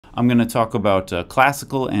I'm going to talk about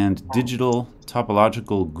classical and digital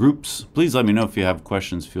topological groups. Please let me know if you have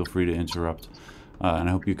questions. Feel free to interrupt. And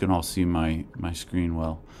I hope you can all see my screen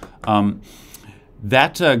well.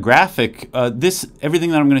 That graphic,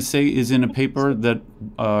 everything that I'm going to say is in a paper that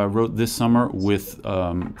wrote this summer with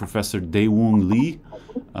Professor Dae Woong Lee,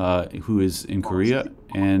 who is in Korea,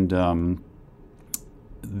 and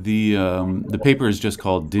the paper is just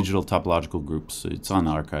called Digital Topological Groups. It's on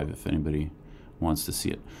the archive if anybody wants to see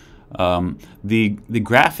it. The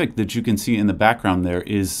graphic that you can see in the background there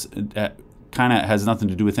is kind of has nothing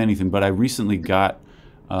to do with anything, but I recently got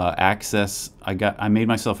access. I made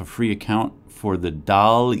myself a free account for the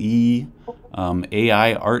DALL-E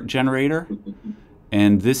AI art generator,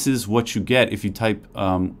 and this is what you get if you type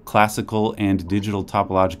classical and digital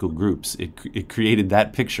topological groups. It created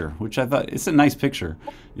that picture, which I thought it's a nice picture.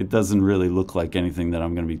 It doesn't really look like anything that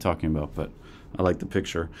I'm going to be talking about, but I like the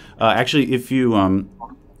picture. Actually, if you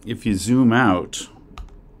zoom out,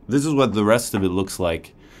 this is what the rest of it looks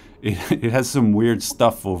like. It has some weird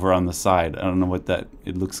stuff over on the side. I don't know what that.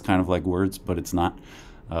 It looks kind of like words, but it's not.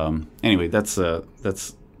 Anyway, that's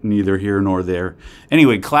neither here nor there.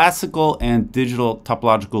 Anyway, classical and digital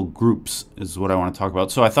topological groups is what I want to talk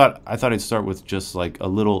about. So I thought I'd start with just like a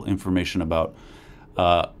little information about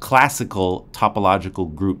classical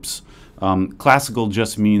topological groups. Classical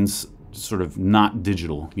just means sort of not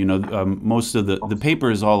digital. You know, most of the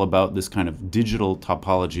paper is all about this kind of digital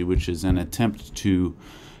topology, which is an attempt to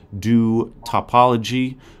do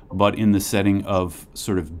topology, but in the setting of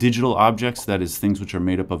sort of digital objects, that is, things which are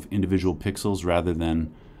made up of individual pixels rather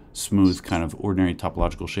than smooth kind of ordinary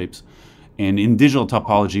topological shapes. And in digital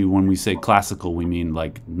topology, when we say classical, we mean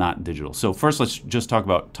like not digital. So first, let's just talk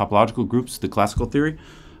about topological groups, the classical theory.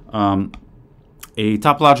 A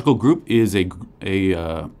topological group is a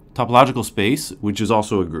topological space, which is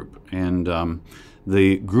also a group. And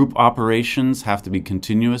the group operations have to be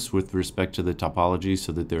continuous with respect to the topology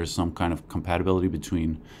so that there is some kind of compatibility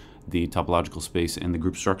between the topological space and the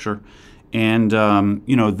group structure. And,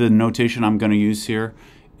 you know, the notation I'm going to use here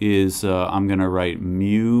is I'm going to write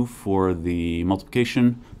mu for the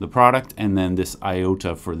multiplication, the product, and then this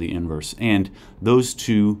iota for the inverse. And those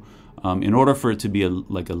two, in order for it to be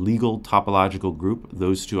like a legal topological group,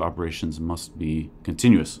 those two operations must be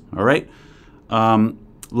continuous. All right?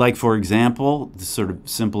 Like, for example, the sort of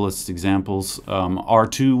simplest examples,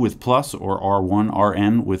 R2 with plus or R1,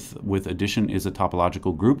 Rn with addition is a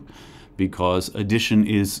topological group because addition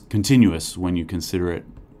is continuous when you consider it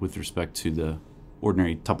with respect to the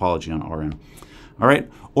ordinary topology on Rn. All right?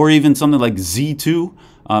 Or even something like Z2,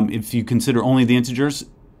 if you consider only the integers,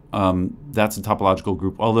 that's a topological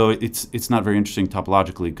group, although it's not very interesting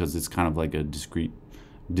topologically because it's kind of like a discrete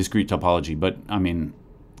topology. But, I mean,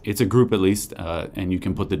 it's a group at least, and you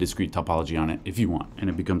can put the discrete topology on it if you want, and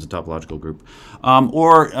it becomes a topological group.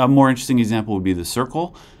 Or a more interesting example would be the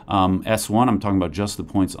circle. S1, I'm talking about just the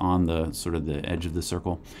points on the sort of the edge of the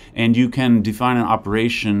circle. And you can define an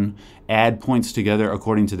operation, add points together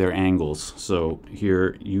according to their angles. So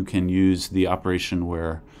here you can use the operation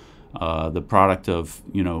where the product of,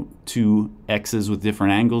 you know, two x's with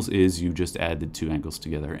different angles is you just add the two angles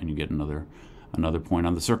together and you get another point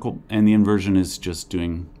on the circle, and the inversion is just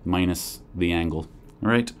doing minus the angle. All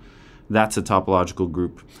right, that's a topological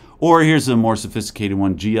group. Or here's a more sophisticated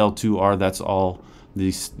one, GL2R. That's all the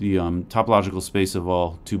topological space of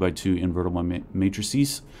all 2x2 invertible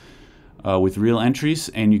matrices with real entries,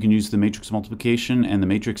 and you can use the matrix multiplication and the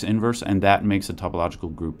matrix inverse, and that makes a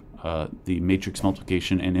topological group. The matrix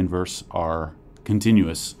multiplication and inverse are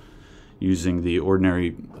continuous using the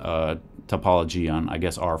ordinary topology on, I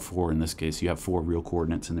guess, R4 in this case. You have 4 real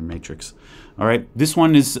coordinates in the matrix. All right, this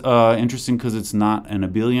one is interesting because it's not an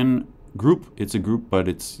abelian group. It's a group, but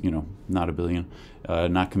it's, you know, not abelian,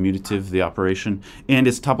 not commutative, the operation. And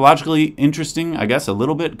it's topologically interesting, I guess, a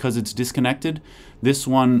little bit because it's disconnected. This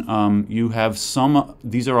one, you have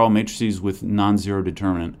these are all matrices with non-zero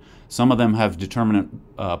determinant. Some of them have determinant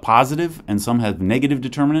positive and some have negative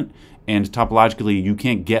determinant. And topologically, you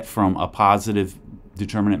can't get from a positive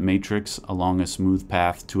determinant matrix along a smooth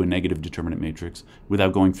path to a negative determinant matrix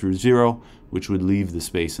without going through 0, which would leave the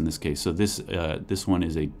space in this case. So this one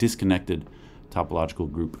is a disconnected topological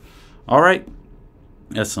group. All right,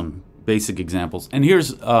 that's some basic examples. And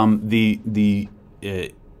here's the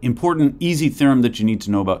important easy theorem that you need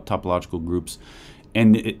to know about topological groups.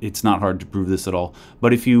 And it's not hard to prove this at all.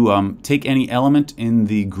 But if you take any element in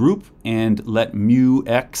the group and let mu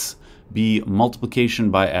x be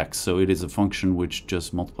multiplication by x. So it is a function which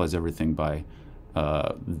just multiplies everything by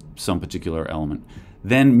some particular element.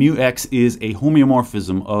 Then mu x is a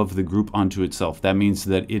homeomorphism of the group onto itself. That means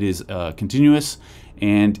that it is continuous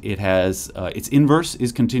and it has its inverse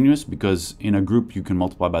is continuous, because in a group you can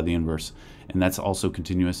multiply by the inverse, and that's also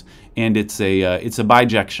continuous. And it's a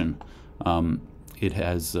bijection. It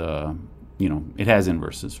has it has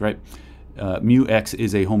inverses, right? Mu x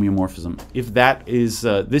is a homeomorphism. If that is,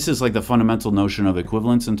 this is like the fundamental notion of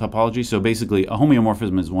equivalence in topology. So basically, a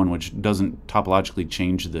homeomorphism is one which doesn't topologically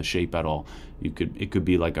change the shape at all. It could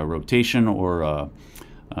be like a rotation or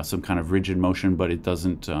some kind of rigid motion, but it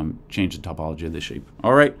doesn't change the topology of the shape.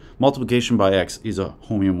 All right, multiplication by x is a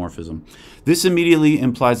homeomorphism. This immediately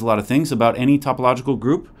implies a lot of things about any topological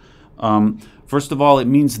group. First of all, it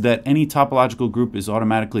means that any topological group is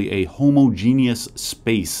automatically a homogeneous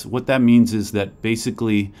space. What that means is that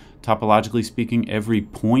basically, topologically speaking, every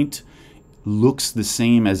point looks the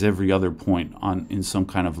same as every other point in some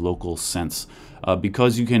kind of local sense.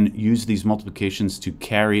 Because you can use these multiplications to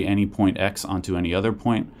carry any point x onto any other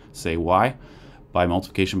point, say y, by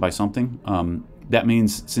multiplication by something, that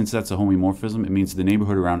means, since that's a homeomorphism, it means the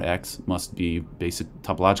neighborhood around x must be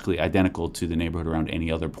topologically identical to the neighborhood around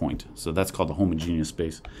any other point. So that's called a homogeneous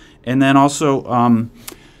space. And then also,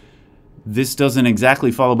 this doesn't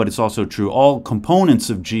exactly follow, but it's also true. All components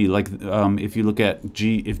of G, like if you look at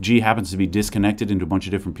G, if G happens to be disconnected into a bunch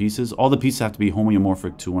of different pieces, all the pieces have to be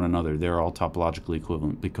homeomorphic to one another. They're all topologically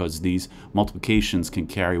equivalent because these multiplications can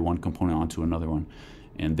carry one component onto another one,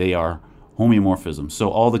 and they are homeomorphism. So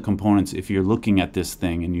all the components, if you're looking at this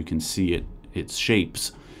thing and you can see its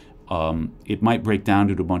shapes, it might break down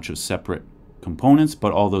into a bunch of separate components,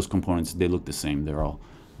 but all those components, they look the same. They're all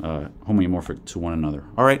homeomorphic to one another.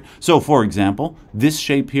 All right, so for example, this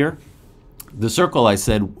shape here, the circle I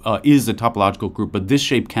said is a topological group, but this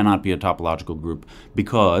shape cannot be a topological group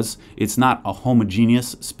because it's not a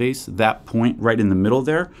homogeneous space. That point right in the middle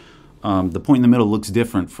there, the point in the middle looks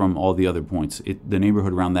different from all the other points. The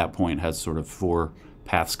neighborhood around that point has sort of 4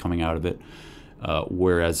 paths coming out of it,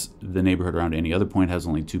 whereas the neighborhood around any other point has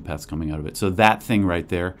only 2 paths coming out of it. So that thing right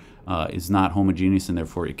there is not homogeneous, and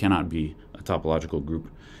therefore it cannot be a topological group.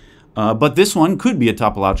 But this one could be a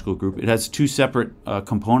topological group. It has 2 separate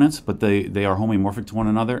components, but they are homomorphic to one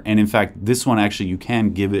another. And in fact, this one actually, you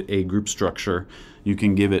can give it a group structure. You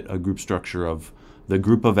can give it a group structure of the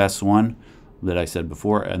group of S1 that I said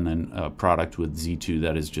before, and then a product with Z2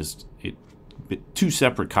 that is just 2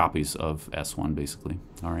 separate copies of S1, basically.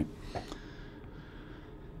 All right.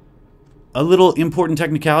 A little important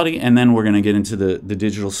technicality, and then we're going to get into the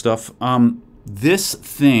digital stuff. This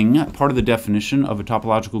thing, part of the definition of a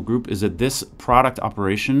topological group, is that this product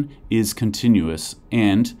operation is continuous,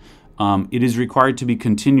 and it is required to be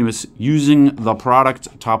continuous using the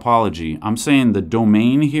product topology. I'm saying the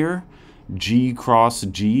domain here, G cross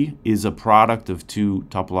G, is a product of 2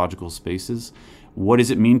 topological spaces. What does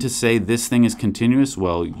it mean to say this thing is continuous?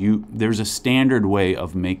 Well, there's a standard way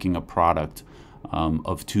of making a product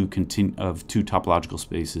of two topological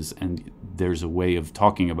spaces, and there's a way of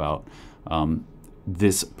talking about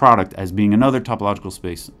this product as being another topological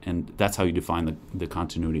space, and that's how you define the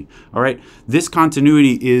continuity. All right, this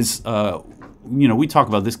continuity is, we talk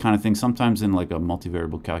about this kind of thing sometimes in like a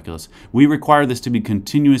multivariable calculus. We require this to be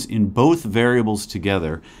continuous in both variables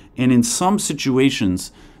together, and in some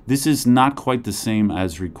situations, this is not quite the same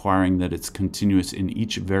as requiring that it's continuous in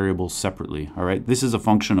each variable separately. All right, this is a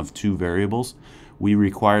function of 2 variables. We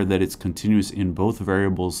require that it's continuous in both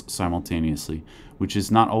variables simultaneously, which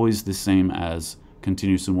is not always the same as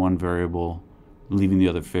continuous in one variable, leaving the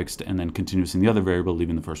other fixed, and then continuous in the other variable,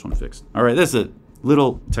 leaving the first one fixed. All right, that's a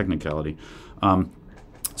little technicality.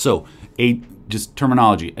 Just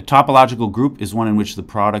terminology. A topological group is one in which the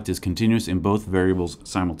product is continuous in both variables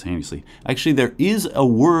simultaneously. Actually, there is a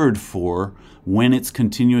word for when it's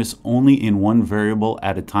continuous only in one variable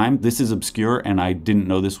at a time. This is obscure, and I didn't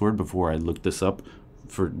know this word before I looked this up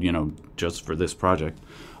for, just for this project.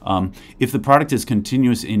 If the product is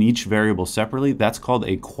continuous in each variable separately, that's called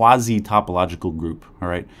a quasi-topological group. All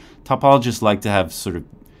right, topologists like to have sort of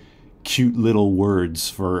cute little words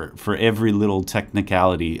for every little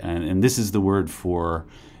technicality, and this is the word for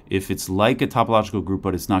if it's like a topological group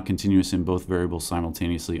but it's not continuous in both variables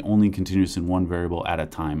simultaneously, only continuous in one variable at a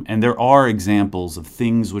time. And there are examples of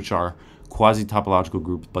things which are quasi-topological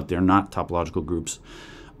groups, but they're not topological groups.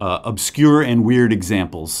 Obscure and weird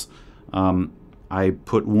examples. I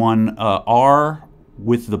put one, R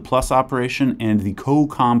with the plus operation and the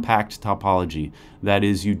co-compact topology. That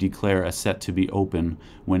is, you declare a set to be open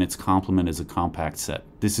when its complement is a compact set.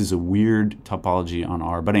 This is a weird topology on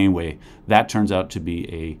R, but anyway, that turns out to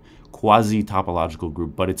be a quasi-topological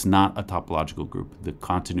group, but it's not a topological group. The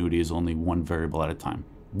continuity is only one variable at a time.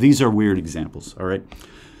 These are weird examples, all right?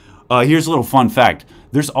 Here's a little fun fact.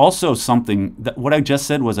 There's also something that what I just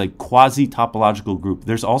said was a quasi-topological group.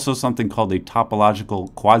 There's also something called a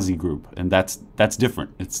topological quasi-group, and that's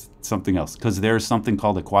different. It's something else because there's something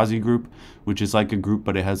called a quasi-group, which is like a group,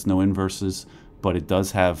 but it has no inverses, but it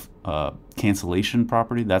does have cancellation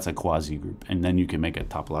property. That's a quasi-group, and then you can make a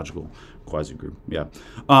topological quasi-group. Yeah.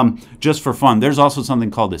 Just for fun, there's also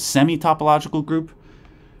something called a semi-topological group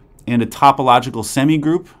and a topological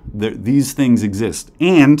semi-group. These things exist,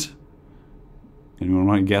 and anyone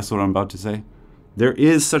want to guess what I'm about to say? There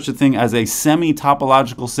is such a thing as a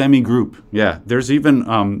semi-topological semi-group. Yeah, there's even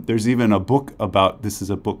a book about this.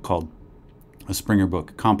 Is a book called a Springer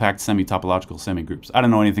book, Compact Semi-Topological Semi-Groups. I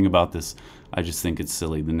don't know anything about this. I just think it's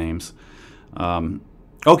silly, the names.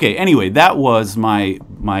 Okay, anyway, that was my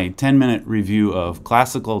 10-minute review of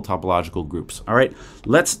classical topological groups. All right,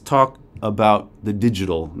 let's talk about the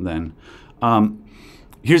digital then.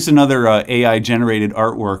 Here's another AI-generated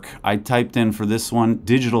artwork. I typed in for this one,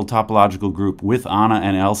 digital topological group with Anna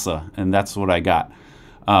and Elsa, and that's what I got.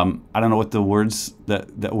 I don't know what the words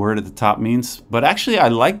that word at the top means, but actually I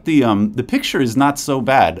like the picture is not so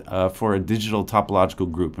bad for a digital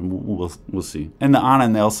topological group, and we'll see. And the Anna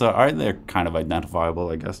and the Elsa they're kind of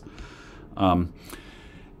identifiable, I guess.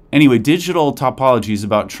 Anyway, digital topology is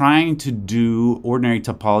about trying to do ordinary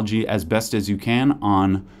topology as best as you can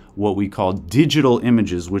on what we call digital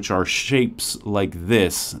images, which are shapes like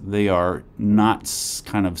this. They are not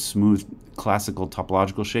kind of smooth classical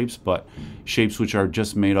topological shapes, but shapes which are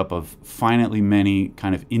just made up of finitely many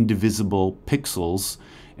kind of indivisible pixels.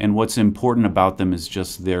 And what's important about them is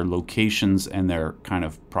just their locations and their kind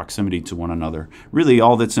of proximity to one another. Really,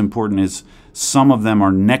 all that's important is some of them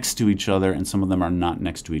are next to each other and some of them are not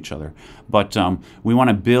next to each other. But we want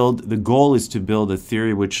to build, the goal is to build a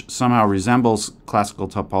theory which somehow resembles classical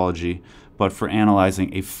topology, but for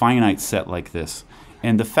analyzing a finite set like this.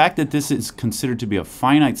 And the fact that this is considered to be a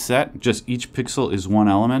finite set, just each pixel is one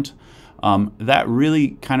element, that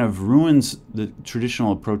really kind of ruins the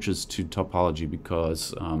traditional approaches to topology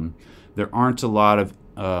because there aren't a lot of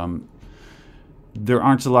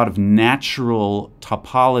natural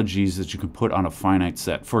topologies that you can put on a finite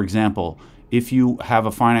set. For example, if you have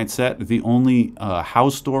a finite set, the only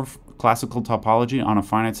Hausdorff classical topology on a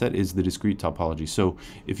finite set is the discrete topology. So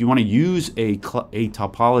if you want to use a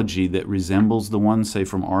topology that resembles the one, say,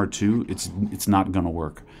 from R2, it's not going to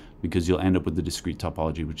work because you'll end up with the discrete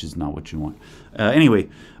topology, which is not what you want. Anyway,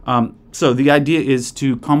 so the idea is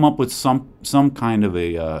to come up with some kind of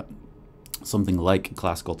a something like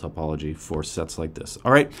classical topology for sets like this.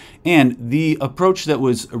 All right, and the approach that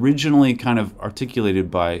was originally kind of articulated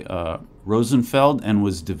by Rosenfeld and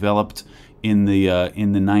was developed in the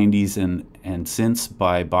 90s and since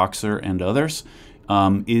by Boxer and others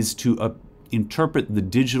is to interpret the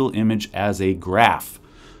digital image as a graph.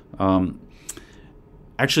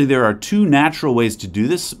 Actually, there are two natural ways to do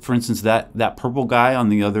this. For instance, that purple guy on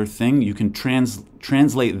the other thing, you can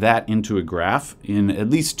translate that into a graph in at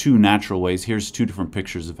least two natural ways. Here's two different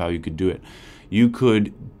pictures of how you could do it. You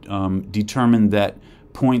could determine that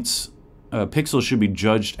pixels should be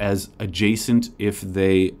judged as adjacent if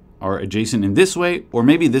they are adjacent in this way, or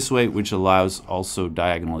maybe this way, which allows also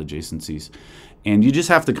diagonal adjacencies. And you just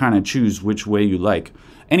have to kind of choose which way you like.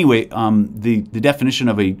 Anyway, the definition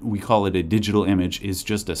of we call it a digital image, is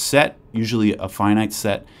just a set, usually a finite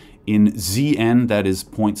set, in Zn, that is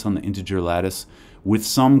points on the integer lattice, with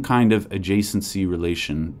some kind of adjacency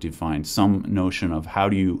relation defined, some notion of how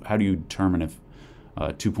do you determine if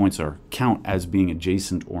 2 points count as being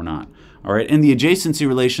adjacent or not. All right, and the adjacency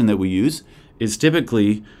relation that we use is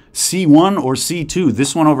typically C1 or C2.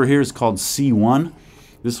 This one over here is called C1.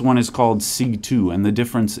 This one is called C2, and the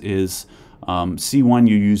difference is C1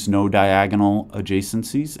 you use no diagonal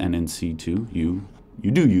adjacencies, and in C2 you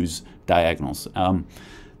do use diagonals.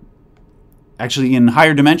 Actually, in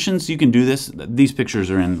higher dimensions you can do this. These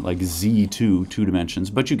pictures are in like Z2, 2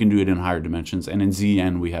 dimensions, but you can do it in higher dimensions, and in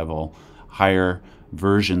Zn we have all higher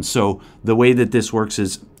versions. So the way that this works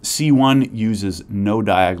is C1 uses no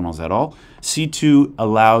diagonals at all. C2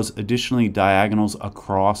 allows additionally diagonals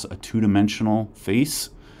across a 2-dimensional face,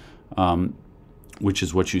 which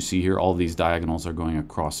is what you see here. All these diagonals are going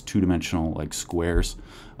across 2-dimensional like squares.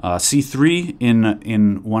 C3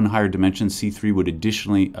 in one higher dimension, C3 would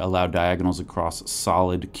additionally allow diagonals across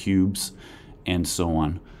solid cubes, and so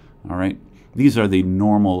on. All right. These are the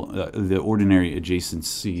normal, the ordinary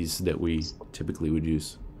adjacencies that we typically would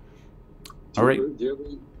use. All right.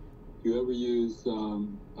 Do you ever use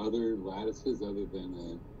other lattices other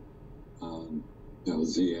than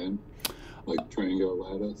Zn, like triangular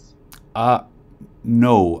lattice?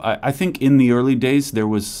 No, I think in the early days there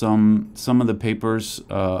was some of the papers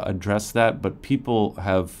addressed that, but people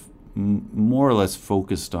have more or less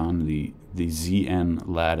focused on the Zn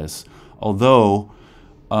lattice. Although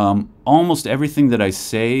almost everything that I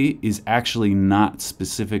say is actually not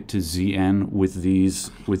specific to Zn with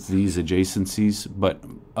these adjacencies, but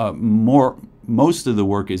most of the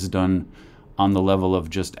work is done on the level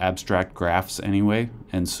of just abstract graphs anyway.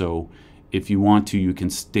 And so if you want to, you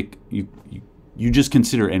can stick you just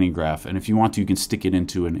consider any graph, and if you want to, you can stick it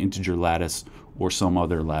into an integer lattice or some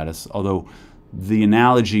other lattice. Although the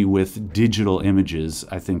analogy with digital images,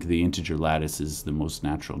 I think the integer lattice is the most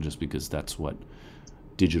natural, just because that's what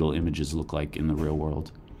digital images look like in the real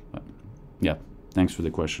world. But yeah, thanks for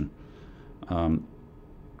the question.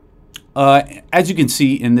 As you can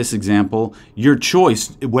see in this example, your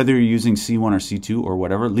choice, whether you're using C1 or C2 or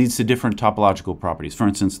whatever, leads to different topological properties. For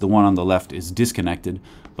instance, the one on the left is disconnected,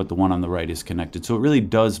 but the one on the right is connected. So it really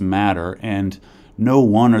does matter, and no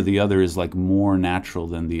one or the other is like more natural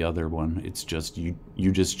than the other one. It's just you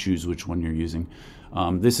just choose which one you're using.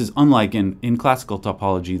 This is unlike in classical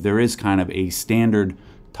topology. There is kind of a standard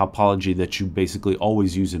topology that you basically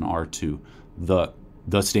always use in R2,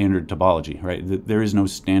 the standard topology, right? There is no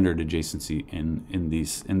standard adjacency in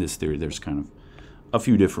this theory. There's kind of a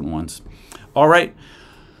few different ones. All right.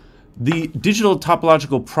 The digital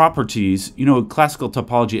topological properties, in classical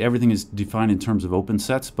topology, everything is defined in terms of open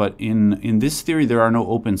sets, but in this theory, there are no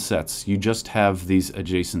open sets. You just have these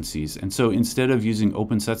adjacencies. And so instead of using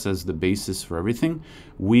open sets as the basis for everything,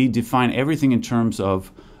 we define everything in terms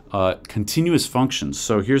of continuous functions.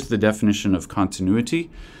 So here's the definition of continuity.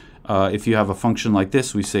 If you have a function like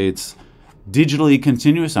this, we say it's digitally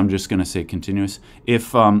continuous. I'm just going to say continuous.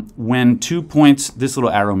 If when 2 points, this little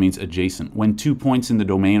arrow means adjacent. When 2 points in the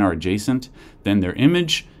domain are adjacent, then their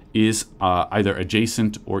image is either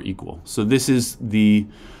adjacent or equal. So this is the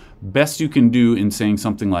best you can do in saying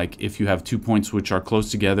something like, if you have 2 points which are close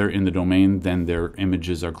together in the domain, then their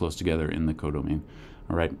images are close together in the codomain.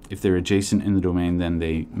 All right. If they're adjacent in the domain, then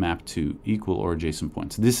they map to equal or adjacent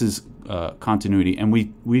points. This is continuity, and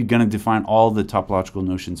we're going to define all the topological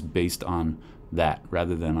notions based on that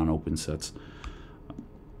rather than on open sets.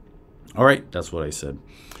 All right, that's what I said.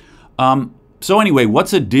 So anyway,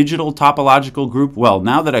 what's a digital topological group? Well,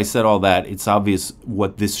 now that I said all that, it's obvious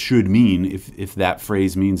what this should mean, if that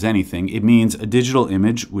phrase means anything. It means a digital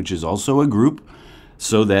image, which is also a group,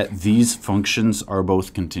 so that these functions are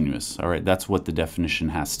both continuous. All right, that's what the definition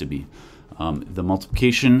has to be. The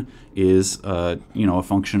multiplication is, a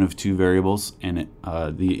function of two variables, and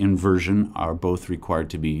the inversion are both required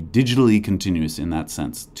to be digitally continuous in that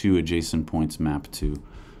sense. Two adjacent points map to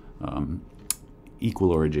equal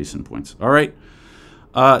or adjacent points. All right.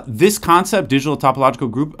 This concept, digital topological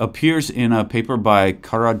group, appears in a paper by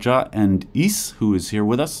Karaja and Is, who is here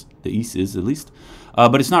with us. The Is is, at least.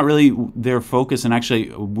 But it's not really their focus. And actually,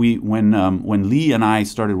 when Lee and I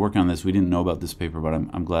started working on this, we didn't know about this paper, but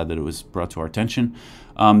I'm glad that it was brought to our attention.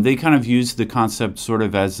 They kind of used the concept sort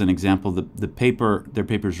of as an example. Their paper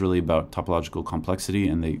is really about topological complexity,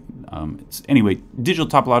 and anyway, digital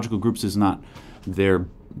topological groups is not their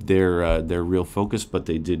real focus, but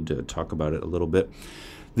they did talk about it a little bit.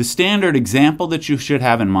 The standard example that you should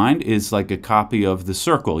have in mind is like a copy of the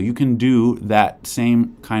circle. You can do that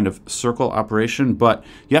same kind of circle operation, but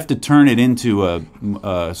you have to turn it into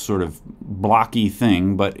a sort of blocky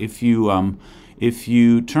thing. But if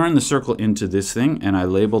you turn the circle into this thing, and I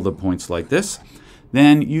label the points like this,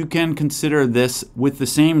 then you can consider this with the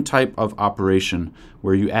same type of operation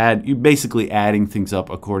where you're basically adding things up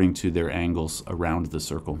according to their angles around the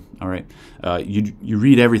circle. All right, you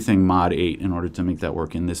read everything mod 8 in order to make that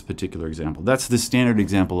work in this particular example. That's the standard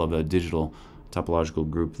example of a digital topological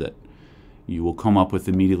group that you will come up with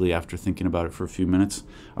immediately after thinking about it for a few minutes.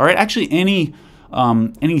 All right, actually any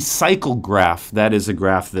cycle graph that is a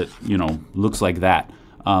graph that looks like that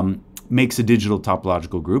makes a digital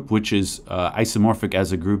topological group, which is isomorphic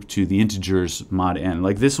as a group to the integers mod n.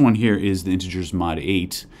 Like this one here is the integers mod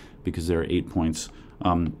 8 because there are 8 points.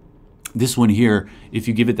 This one here, if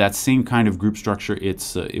you give it that same kind of group structure,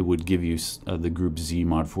 it would give you the group Z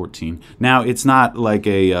mod 14. Now it's not like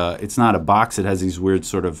it's not a box. It has these weird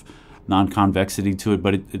sort of non-convexity to it,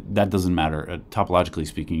 but that doesn't matter. Topologically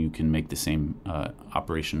speaking, you can make the same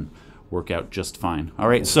operation work out just fine. All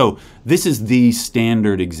right, so this is the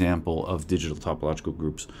standard example of digital topological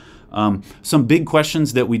groups. Some big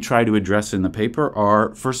questions that we try to address in the paper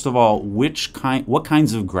are, first of all, what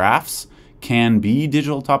kinds of graphs can be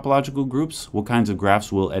digital topological groups? What kinds of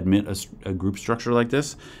graphs will admit a group structure like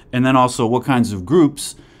this? And then also, what kinds of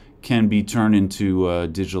groups can be turned into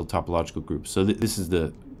digital topological groups? So this is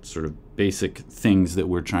the sort of basic things that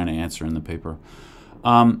we're trying to answer in the paper.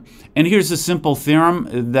 And here's a simple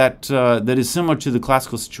theorem that that is similar to the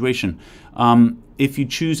classical situation. If you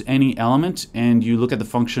choose any element and you look at the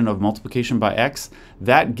function of multiplication by x,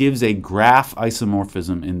 that gives a graph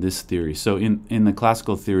isomorphism in this theory. So in the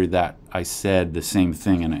classical theory, that I said the same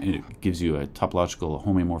thing, and it gives you a topological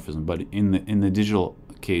homeomorphism. But in the digital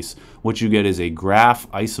case, what you get is a graph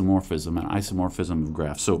isomorphism, an isomorphism of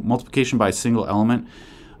graphs. So multiplication by a single element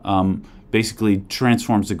basically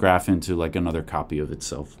transforms the graph into like another copy of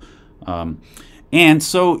itself. And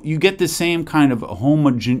so you get the same kind of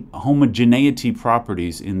homogeneity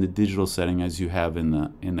properties in the digital setting as you have in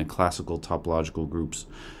the classical topological groups.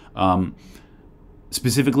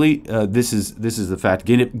 Specifically, this is the fact.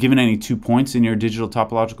 Given any 2 points in your digital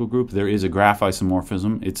topological group, there is a graph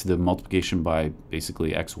isomorphism. It's the multiplication by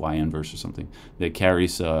basically x, y inverse or something that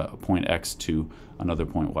carries a point x to another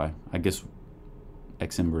point y. I guess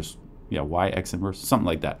x inverse, yeah, y x inverse, something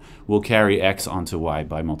like that. We'll carry x onto y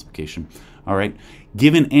by multiplication. All right.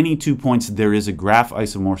 Given any 2 points, there is a graph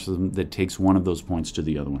isomorphism that takes one of those points to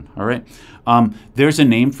the other one. All right. There's a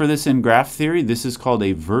name for this in graph theory. This is called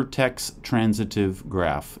a vertex transitive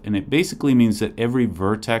graph, and it basically means that every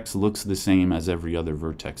vertex looks the same as every other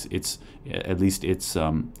vertex. It's at least its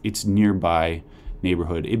nearby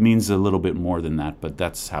neighborhood. It means a little bit more than that, but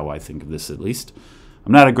that's how I think of this at least.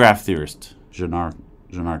 I'm not a graph theorist. Jannar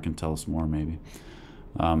can tell us more maybe.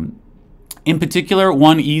 In particular,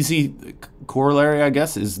 one easy corollary, I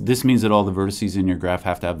guess, is this means that all the vertices in your graph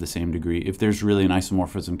have to have the same degree. If there's really an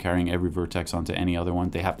isomorphism carrying every vertex onto any other one,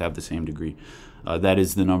 they have to have the same degree. That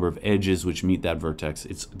is the number of edges which meet that vertex.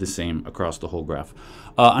 It's the same across the whole graph.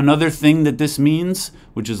 Another thing that this means,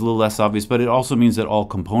 which is a little less obvious, but it also means that all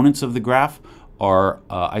components of the graph are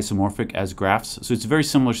isomorphic as graphs. So it's a very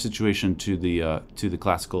similar situation to the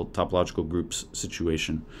classical topological groups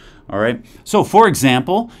situation. All right. So for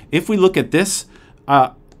example, if we look at this,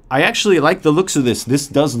 I actually like the looks of this. This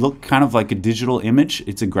does look kind of like a digital image.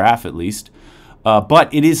 It's a graph at least.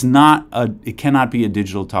 But it is not it cannot be a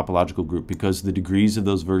digital topological group because the degrees of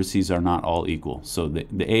those vertices are not all equal. So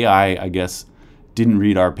the AI, I guess, didn't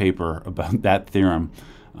read our paper about that theorem.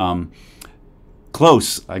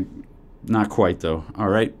 Close. Not quite, though. All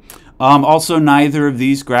right. Also, neither of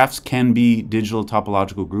these graphs can be digital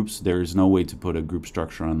topological groups. There is no way to put a group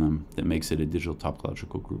structure on them that makes it a digital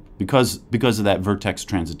topological group because of that vertex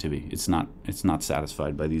transitivity. It's not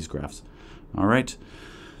satisfied by these graphs. All right.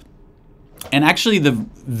 And actually, the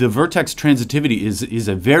vertex transitivity is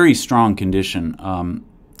a very strong condition.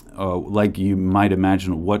 Like you might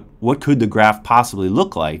imagine, what could the graph possibly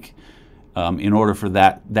look like? In order for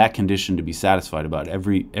that condition to be satisfied about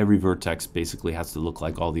every vertex basically has to look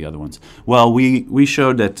like all the other ones. Well, we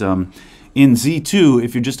showed that in Z2,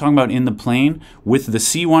 if you're just talking about in the plane with the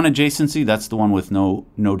C1 adjacency, that's the one with no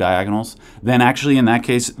diagonals, then actually in that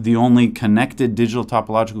case the only connected digital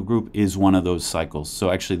topological group is one of those cycles.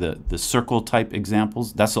 So actually the circle type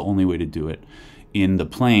examples, that's the only way to do it in the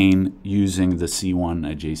plane using the C1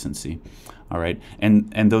 adjacency. All right,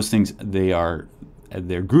 and those things,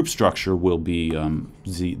 their group structure will be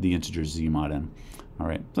the integer z mod n. All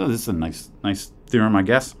right, so this is a nice theorem, I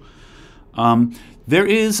guess. There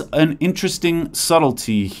is an interesting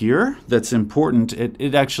subtlety here that's important.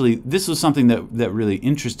 It actually, this was something that really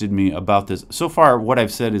interested me about this. So far, what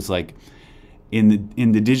I've said is like,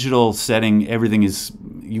 in the digital setting, everything is,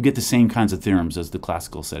 you get the same kinds of theorems as the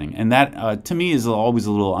classical setting, and that to me is always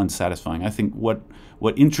a little unsatisfying. I think what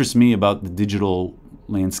interests me about the digital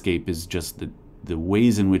landscape is just the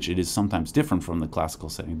ways in which it is sometimes different from the classical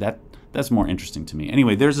setting. That's more interesting to me.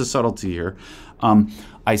 Anyway, there's a subtlety here.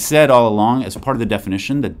 I said all along as part of the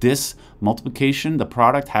definition that this multiplication, the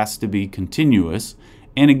product, has to be continuous.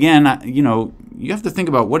 And again, you have to think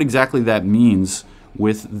about what exactly that means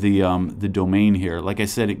with the domain here. Like I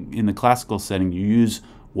said, in the classical setting, you use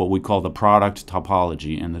what we call the product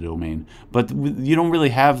topology in the domain. But you don't really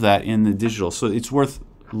have that in the digital, so it's worth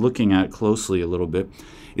looking at closely a little bit.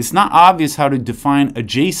 It's not obvious how to define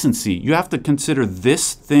adjacency. You have to consider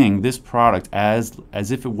this thing, this product, as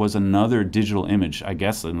if it was another digital image, I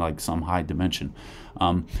guess, in like some high dimension.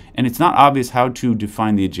 And it's not obvious how to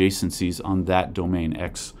define the adjacencies on that domain,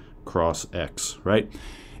 x cross x, right?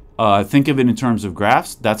 Think of it in terms of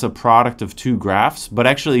graphs. That's a product of two graphs. But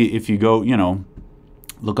actually, if you go,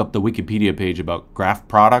 look up the Wikipedia page about graph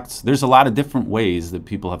products, there's a lot of different ways that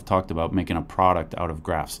people have talked about making a product out of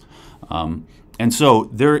graphs. And so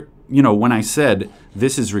there, when I said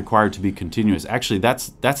this is required to be continuous, actually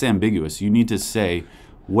that's ambiguous. You need to say,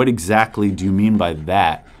 what exactly do you mean by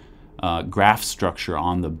that? graph structure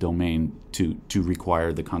on the domain to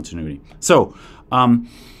require the continuity. So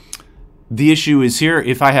the issue is here,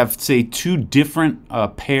 if I have, say, two different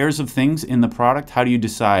pairs of things in the product, how do you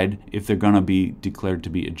decide if they're going to be declared to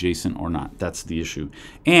be adjacent or not? That's the issue.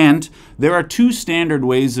 And there are two standard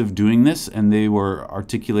ways of doing this, and they were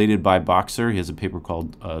articulated by Boxer. He has a paper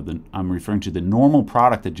called, I'm referring to the normal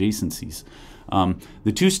product adjacencies.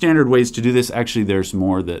 The two standard ways to do this, actually there's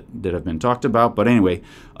more that have been talked about, but anyway,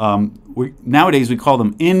 nowadays we call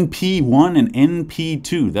them NP1 and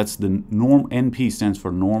NP2. That's the norm. NP stands for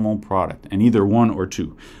normal product, and either one or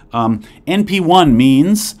two. NP1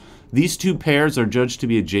 means these two pairs are judged to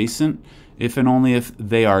be adjacent if and only if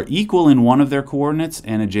they are equal in one of their coordinates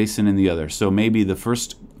and adjacent in the other. So maybe the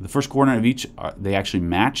first coordinate of each, they actually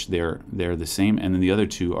match, they're the same, and then the other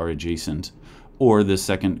two are adjacent, or the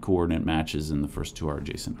second coordinate matches and the first two are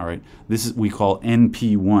adjacent. All right, this is we call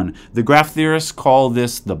NP1. The graph theorists call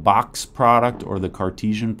this the box product or the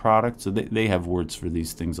Cartesian product. So they have words for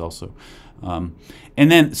these things also. And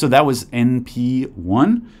then, so that was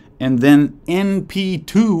NP1. And then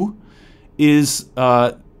NP2 is,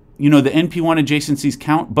 you know, the NP1 adjacencies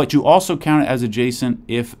count, but you also count it as adjacent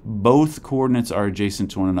if both coordinates are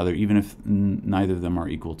adjacent to one another, even if neither of them are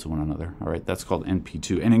equal to one another. All right, that's called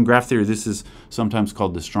NP2. And in graph theory, this is sometimes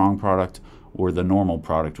called the strong product or the normal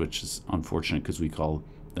product, which is unfortunate because we call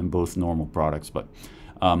them both normal products. But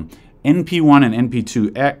NP1 and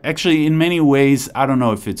NP2, actually, in many ways, I don't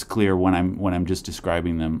know if it's clear when I'm just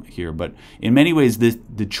describing them here, but in many ways,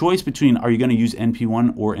 the choice between are you going to use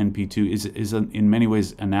NP1 or NP2 is in many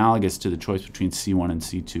ways analogous to the choice between C1 and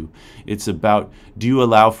C2. It's about, do you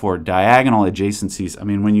allow for diagonal adjacencies? I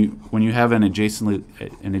mean, when you have an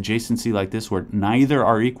adjacency like this where neither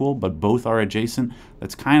are equal but both are adjacent,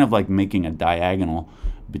 that's kind of like making a diagonal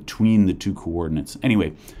between the two coordinates.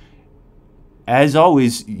 Anyway, as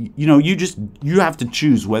always, you know, you have to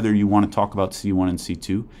choose whether you want to talk about C1 and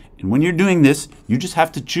C2. And when you're doing this, you just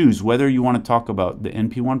have to choose whether you want to talk about the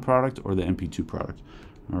NP1 product or the NP2 product.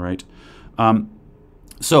 All right.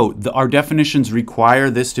 So our definitions require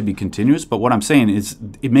this to be continuous, but what I'm saying is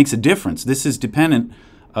it makes a difference. This is dependent.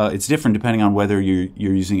 It's different depending on whether you're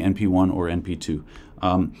using NP1 or NP2.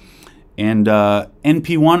 And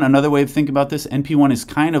NP1, another way of thinking about this, NP1 is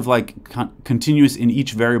kind of like continuous in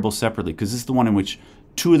each variable separately, because this is the one in which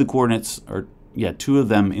two of the coordinates, or two of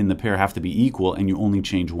them in the pair have to be equal, and you only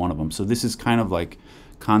change one of them. So this is kind of like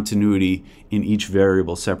continuity in each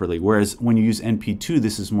variable separately. Whereas when you use NP2,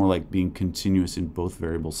 this is more like being continuous in both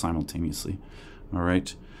variables simultaneously. All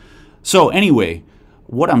right. So anyway,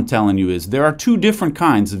 what I'm telling you is there are two different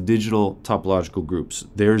kinds of digital topological groups.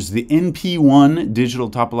 There's the NP1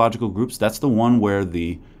 digital topological groups. That's the one where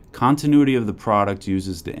the continuity of the product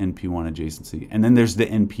uses the NP1 adjacency. And then there's the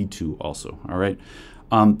NP2 also. All right.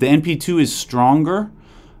 The NP2 is stronger.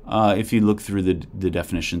 If you look through the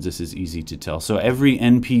definitions, this is easy to tell. So every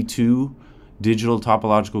NP2 digital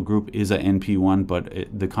topological group is a NP1, but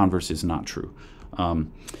the converse is not true.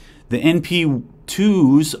 The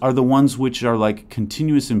NP2s are the ones which are like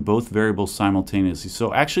continuous in both variables simultaneously.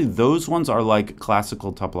 So actually those ones are like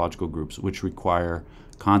classical topological groups, which require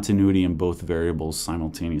continuity in both variables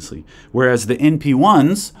simultaneously. Whereas the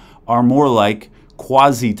NP1s are more like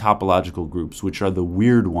quasi-topological groups, which are the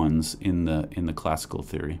weird ones in the classical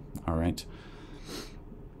theory. All right.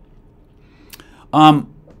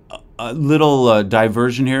 A little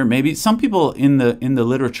diversion here. Maybe some people in the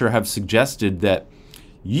literature have suggested that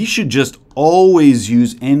you should just always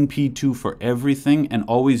use NP2 for everything and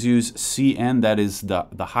always use Cn, that is the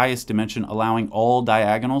highest dimension, allowing all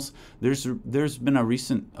diagonals. There's been a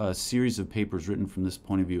recent series of papers written from this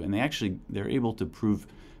point of view, and they're able to prove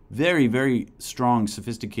very, very strong,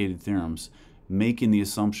 sophisticated theorems, making the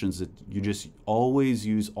assumptions that you just always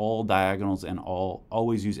use all diagonals and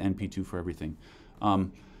always use NP2 for everything.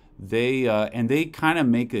 They kind of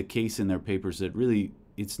make a case in their papers that really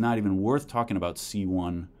it's not even worth talking about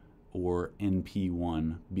C1 or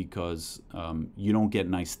NP1 because you don't get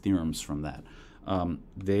nice theorems from that.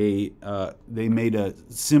 They made a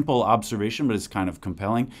simple observation, but it's kind of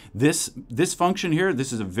compelling. This function here,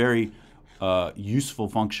 this is a very useful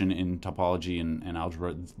function in topology and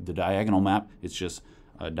algebra. The diagonal map, it's just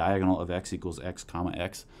a diagonal of x equals x comma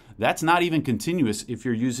x. That's not even continuous if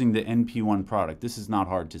you're using the NP1 product. This is not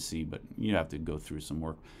hard to see, but you have to go through some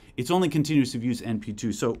work. It's only continuous if you use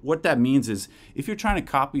NP2. So what that means is if you're trying to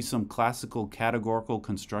copy some classical categorical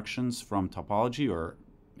constructions from topology or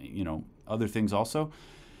other things also,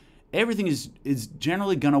 everything is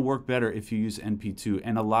generally going to work better if you use NP2,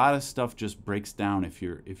 and a lot of stuff just breaks down if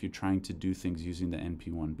you're trying to do things using the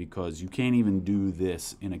NP1, because you can't even do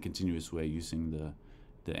this in a continuous way using the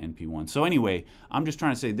the NP1. So anyway, I'm just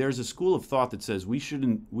trying to say there's a school of thought that says we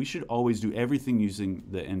should always do everything using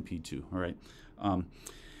the NP2. All right.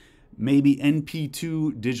 Maybe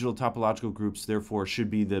NP2 digital topological groups therefore should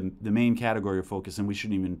be the main category of focus, and we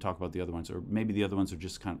shouldn't even talk about the other ones, or maybe the other ones are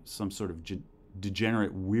just kind of some sort of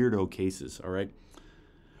degenerate weirdo cases. All right.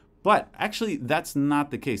 But actually, that's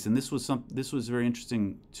not the case, and this was very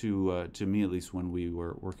interesting to me, at least, when we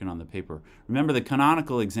were working on the paper. Remember, the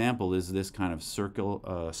canonical example is this kind of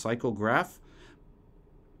cycle graph.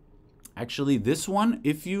 Actually, this one,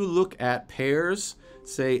 if you look at pairs,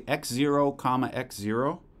 say x0,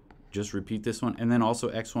 x0, just repeat this one, and then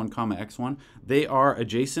also x1, x1, they are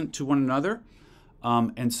adjacent to one another.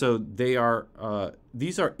 And so they are,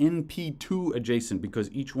 these are NP2 adjacent because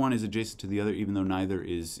each one is adjacent to the other even though neither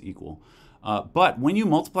is equal. But when you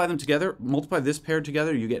multiply them together, multiply this pair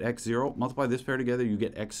together, you get x0. Multiply this pair together, you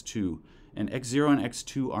get x2. And x0 and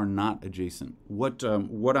x2 are not adjacent. What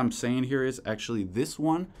I'm saying here is actually this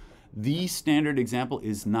one, the standard example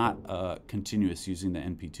is not continuous using the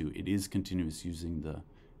NP2. It is continuous using the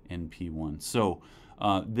NP1. So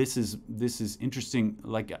this is interesting.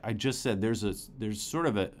 Like I just said, there's sort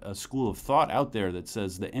of a school of thought out there that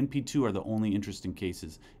says the NP2 are the only interesting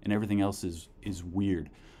cases and everything else is weird.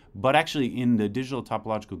 But actually in the digital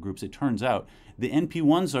topological groups, it turns out the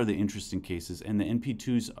NP1s are the interesting cases and the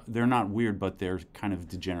NP2s, they're not weird, but they're kind of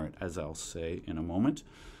degenerate, as I'll say in a moment.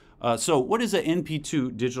 So what does an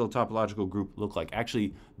NP2 digital topological group look like?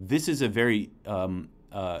 Actually, this is a very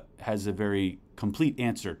has a very complete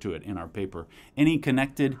answer to it in our paper. Any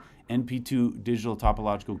connected NP2 digital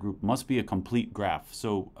topological group must be a complete graph.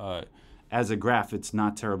 So as a graph, it's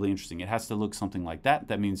not terribly interesting. It has to look something like that.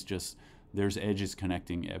 That means just there's edges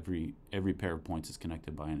connecting. Every pair of points is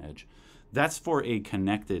connected by an edge. That's for a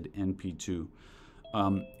connected NP2.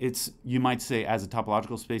 It's, you might say, as a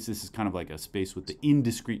topological space, this is kind of like a space with the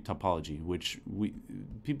indiscrete topology, which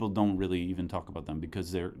people don't really even talk about them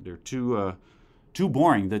because they're too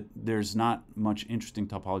boring, that there's not much interesting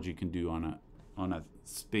topology you can do on a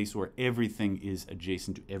space where everything is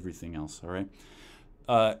adjacent to everything else. All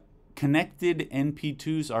right. Connected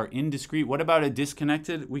NP2s are indiscrete. What about a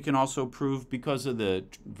disconnected? We can also prove, because of the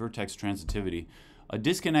vertex transitivity, a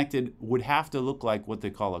disconnected would have to look like what they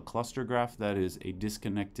call a cluster graph. That is a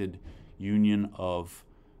disconnected union of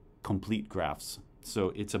complete graphs.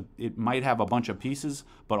 So it might have a bunch of pieces,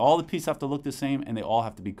 but all the pieces have to look the same and they all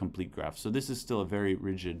have to be complete graphs. So this is still a very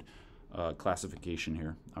rigid classification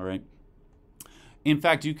here. All right. In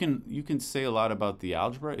fact, you can say a lot about the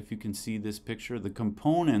algebra if you can see this picture. The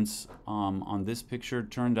components on this picture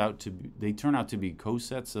turn out to be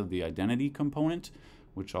cosets of the identity component,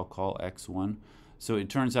 which I'll call x1. So it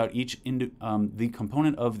turns out the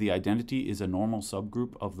component of the identity is a normal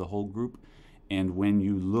subgroup of the whole group. And when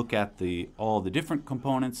you look at all the different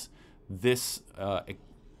components, the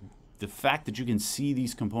fact that you can see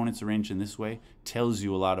these components arranged in this way tells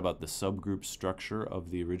you a lot about the subgroup structure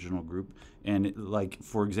of the original group. And like,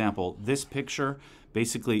 for example, this picture,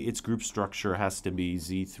 basically its group structure has to be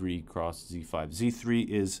Z3 cross Z5. Z3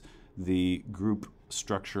 is the group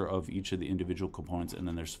structure of each of the individual components, and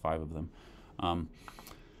then there's 5 of them.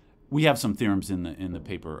 We have some theorems in the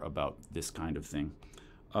paper about this kind of thing.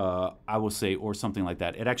 I will say, or something like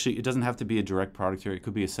that. It doesn't have to be a direct product here. It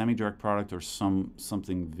could be a semi-direct product or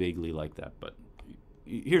something vaguely like that. But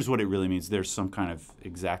here's what it really means. There's some kind of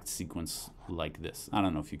exact sequence like this. I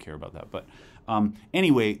don't know if you care about that. But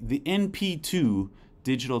anyway, the NP2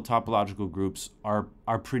 digital topological groups are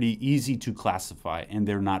pretty easy to classify, and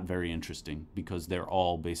they're not very interesting because they're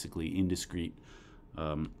all basically indiscrete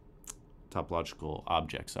topological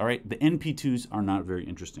objects. All right, the NP2s are not very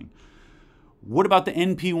interesting. What about the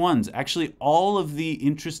NP1s? Actually, all of the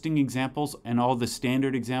interesting examples and all the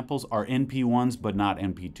standard examples are NP1s, but not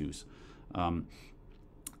NP2s.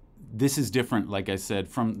 This is different, like I said,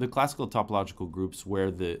 from the classical topological groups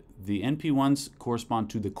where the NP1s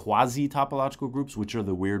correspond to the quasi-topological groups, which are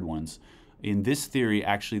the weird ones. In this theory,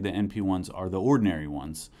 actually, the NP1s are the ordinary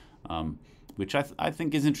ones, which I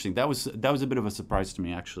think is interesting. That was a bit of a surprise to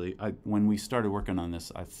me, actually. When we started working on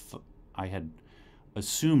this, I had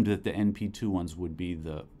assumed that the NP2 ones would be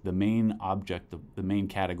the main object, the main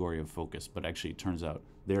category of focus, but actually it turns out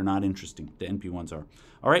they're not interesting. The NP1s are.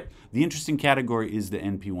 All right, the interesting category is the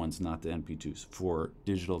NP1s, not the NP2s for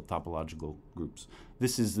digital topological groups.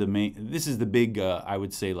 This is the big, I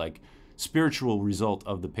would say, like, spiritual result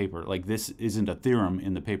of the paper. Like, this isn't a theorem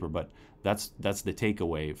in the paper, but that's the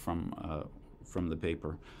takeaway from the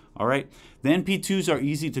paper. All right, the NP2s are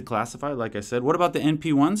easy to classify, like I said. What about the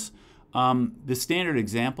NP1s? The standard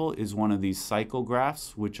example is one of these cycle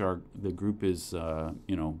graphs, which the group is,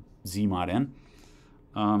 Z mod n.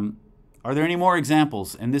 Are there any more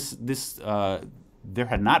examples? And there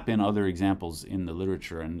had not been other examples in the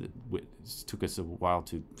literature, and it took us a while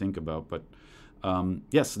to think about. But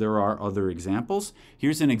yes, there are other examples.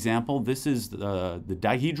 Here's an example. This is the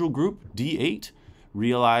dihedral group D8,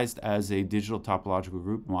 realized as a digital topological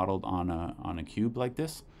group modeled on a cube like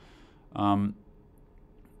this.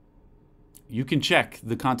 You can check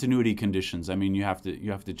the continuity conditions. I mean, you have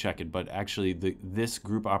to check it, but actually this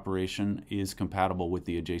group operation is compatible with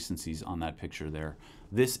the adjacencies on that picture there.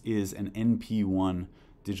 This is an NP1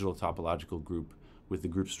 digital topological group with the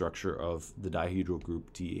group structure of the dihedral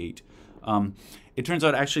group D8. It turns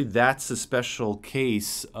out actually that's a special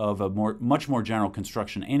case of a much more general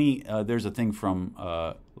construction. There's a thing from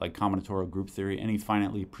like combinatorial group theory. Any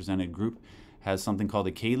finitely presented group has something called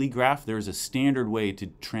a Cayley graph. There's a standard way to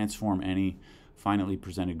transform any finitely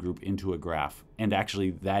presented group into a graph. And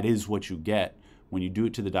actually, that is what you get when you do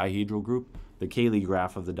it to the dihedral group. The Cayley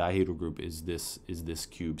graph of the dihedral group is this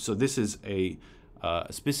cube. So this is a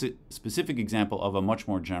specific example of a much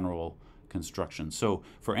more general construction. So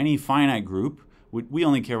for any finite group, we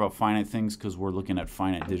only care about finite things because we're looking at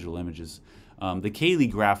finite digital images. The Cayley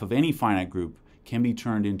graph of any finite group can be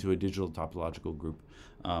turned into a digital topological group.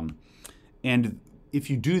 And if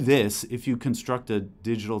you do this, if you construct a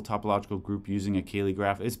digital topological group using a Cayley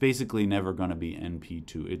graph, it's basically never going to be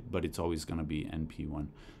NP2, but it's always going to be NP1.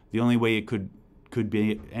 The only way it could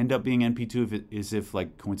end up being NP2 is if,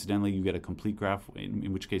 like, coincidentally, you get a complete graph,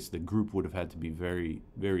 in which case the group would have had to be very,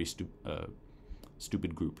 very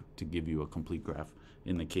stupid group to give you a complete graph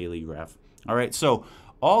in the Cayley graph. All right, so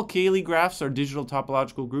all Cayley graphs are digital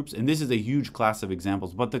topological groups, and this is a huge class of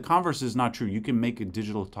examples, but the converse is not true. You can make a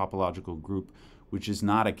digital topological group which is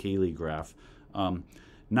not a Cayley graph.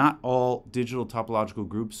 Not all digital topological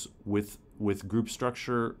groups with group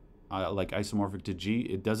structure like isomorphic to G,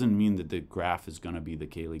 it doesn't mean that the graph is going to be the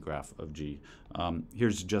Cayley graph of G.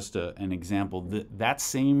 Here's just an example. That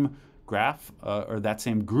same graph, or that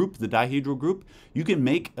same group, the dihedral group, you can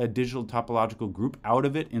make a digital topological group out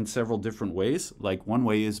of it in several different ways. Like one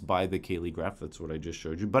way is by the Cayley graph, that's what I just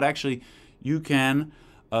showed you. But actually, you can,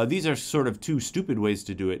 these are sort of two stupid ways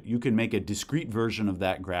to do it. You can make a discrete version of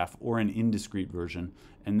that graph or an indiscrete version,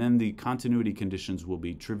 and then the continuity conditions will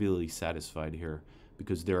be trivially satisfied here,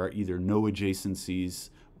 because there are either no adjacencies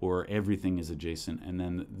or everything is adjacent, and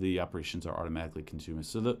then the operations are automatically continuous.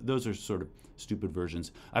 So those are sort of stupid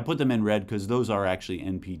versions. I put them in red because those are actually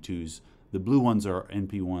NP2s. The blue ones are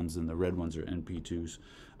NP1s and the red ones are NP2s.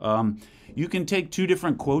 You can take two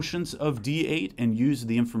different quotients of D8 and use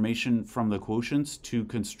the information from the quotients to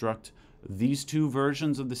construct these two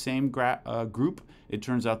versions of the same group. It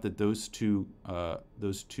turns out that those two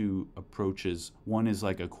approaches, one is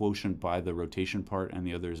like a quotient by the rotation part and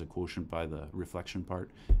the other is a quotient by the reflection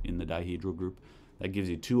part in the dihedral group. That gives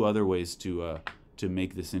you two other ways to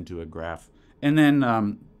make this into a graph. And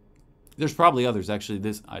then there's probably others. Actually,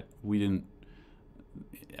 this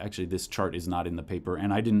chart is not in the paper,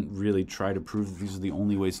 and I didn't really try to prove that these are the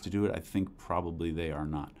only ways to do it. I think probably they are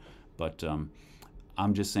not, but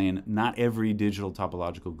I'm just saying not every digital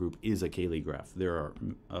topological group is a Cayley graph. There are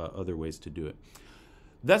other ways to do it.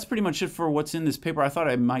 That's pretty much it for what's in this paper. I thought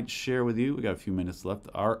I might share with you, we got a few minutes left,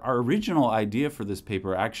 our original idea for this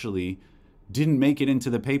paper actually didn't make it into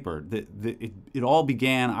the paper. It all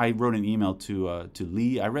began, I wrote an email to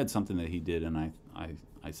Lee. I read something that he did, and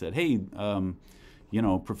I said, hey, you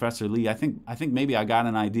know, Professor Lee, I think maybe I got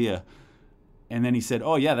an idea. And then he said,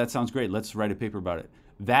 oh yeah, that sounds great. Let's write a paper about it.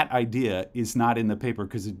 That idea is not in the paper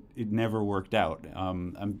because it never worked out.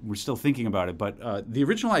 We're still thinking about it, but the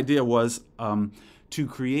original idea was to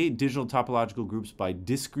create digital topological groups by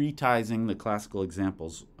discretizing the classical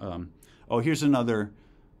examples. Here's another,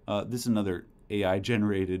 this is another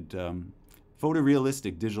AI-generated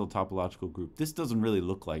photorealistic digital topological group. This doesn't really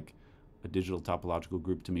look like a digital topological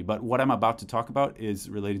group to me, but what I'm about to talk about is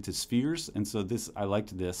related to spheres, and so I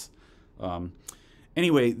liked this.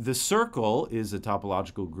 Anyway, the circle is a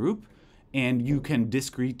topological group, and you can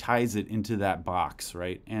discretize it into that box,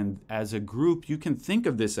 right? And as a group, you can think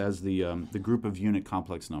of this as the group of unit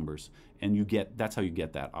complex numbers, and that's how you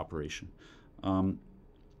get that operation. And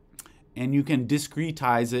you can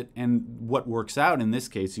discretize it, and what works out in this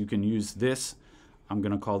case, you can use this. I'm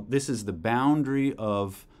going to call this is the boundary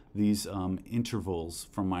of these intervals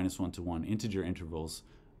from -1 to 1, integer intervals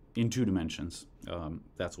in 2 dimensions.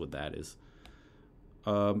 That's what that is.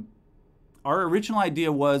 Our original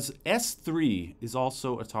idea was S3 is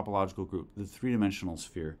also a topological group, the 3-dimensional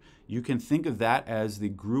sphere. You can think of that as the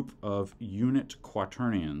group of unit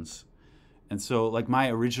quaternions. And so, like, my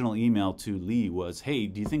original email to Lee was, hey,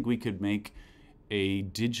 do you think we could make a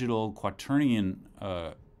digital quaternion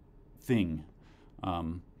thing.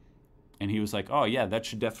 And he was like, "Oh yeah, that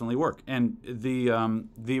should definitely work." And the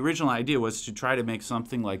original idea was to try to make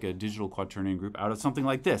something like a digital quaternion group out of something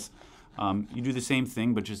like this. You do the same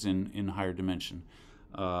thing, but just in higher dimension.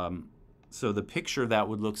 So the picture of that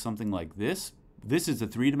would look something like this. This is a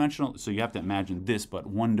three-dimensional, so you have to imagine this, but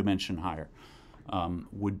one dimension higher.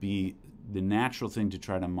 Would be the natural thing to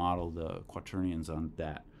try to model the quaternions on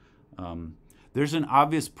that. There's an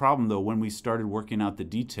obvious problem, though, when we started working out the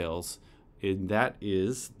details, and that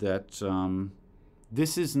is that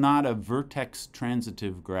this is not a vertex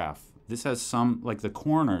transitive graph. This has some, like the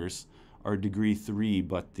corners are degree 3,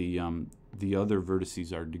 but the other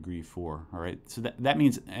vertices are degree 4. All right, so that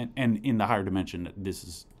means, and in the higher dimension, this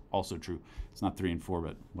is also true. It's not 3 and 4,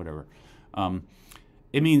 but whatever.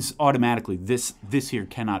 It means automatically this here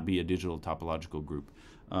cannot be a digital topological group.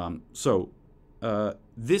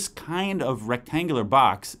 This kind of rectangular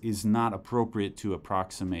box is not appropriate to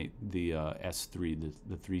approximate the S3,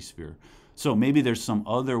 the 3-sphere. So maybe there's some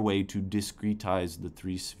other way to discretize the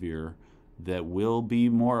 3-sphere that will be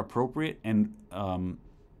more appropriate, and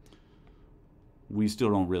we still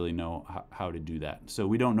don't really know how to do that. So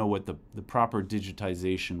we don't know what the proper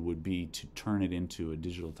digitization would be to turn it into a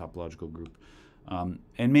digital topological group.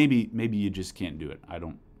 And maybe you just can't do it. I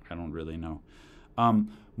don't really know.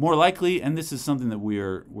 More likely, and this is something that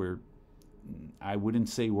we're I wouldn't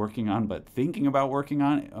say working on, but thinking about working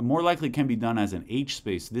on, more likely can be done as an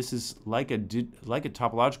H-space. This is like a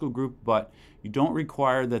topological group, but you don't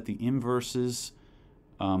require that the inverses.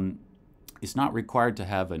 It's not required to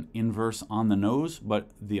have an inverse on the nose, but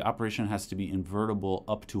the operation has to be invertible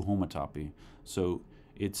up to homotopy. So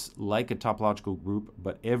it's like a topological group,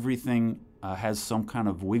 but everything has some kind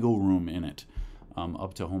of wiggle room in it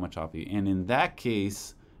up to homotopy. And in that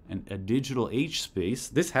case, a digital H-space,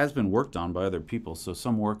 this has been worked on by other people. So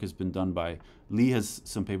some work has been done by, Lee has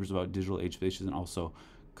some papers about digital H-spaces, and also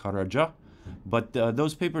Karaja. But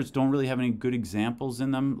those papers don't really have any good examples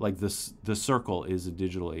in them. Like the circle is a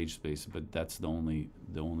digital H-space, but that's the only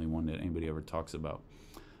one that anybody ever talks about.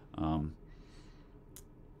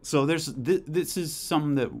 So this is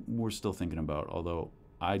something that we're still thinking about, although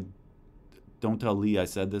don't tell Lee I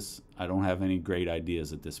said this. I don't have any great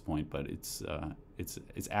ideas at this point, but it's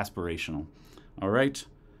aspirational. All right.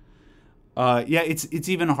 Yeah, it's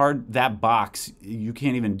even hard. That box, you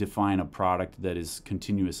can't even define a product that is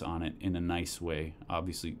continuous on it in a nice way.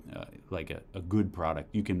 Obviously, like a good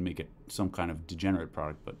product, you can make it some kind of degenerate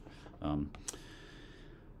product, but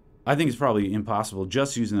I think it's probably impossible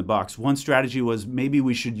just using the box. One strategy was maybe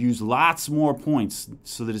we should use lots more points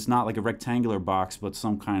so that it's not like a rectangular box, but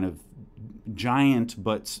some kind of giant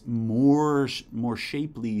but more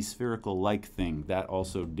shapely spherical-like thing. That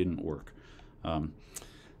also didn't work.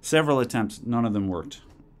 Several attempts, none of them worked.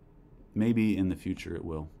 Maybe in the future it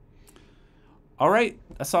will. All right,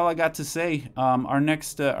 that's all I got to say. Our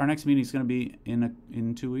next meeting is going to be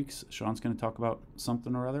in 2 weeks. Sean's going to talk about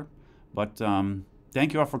something or other. But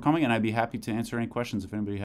thank you all for coming, and I'd be happy to answer any questions if anybody has.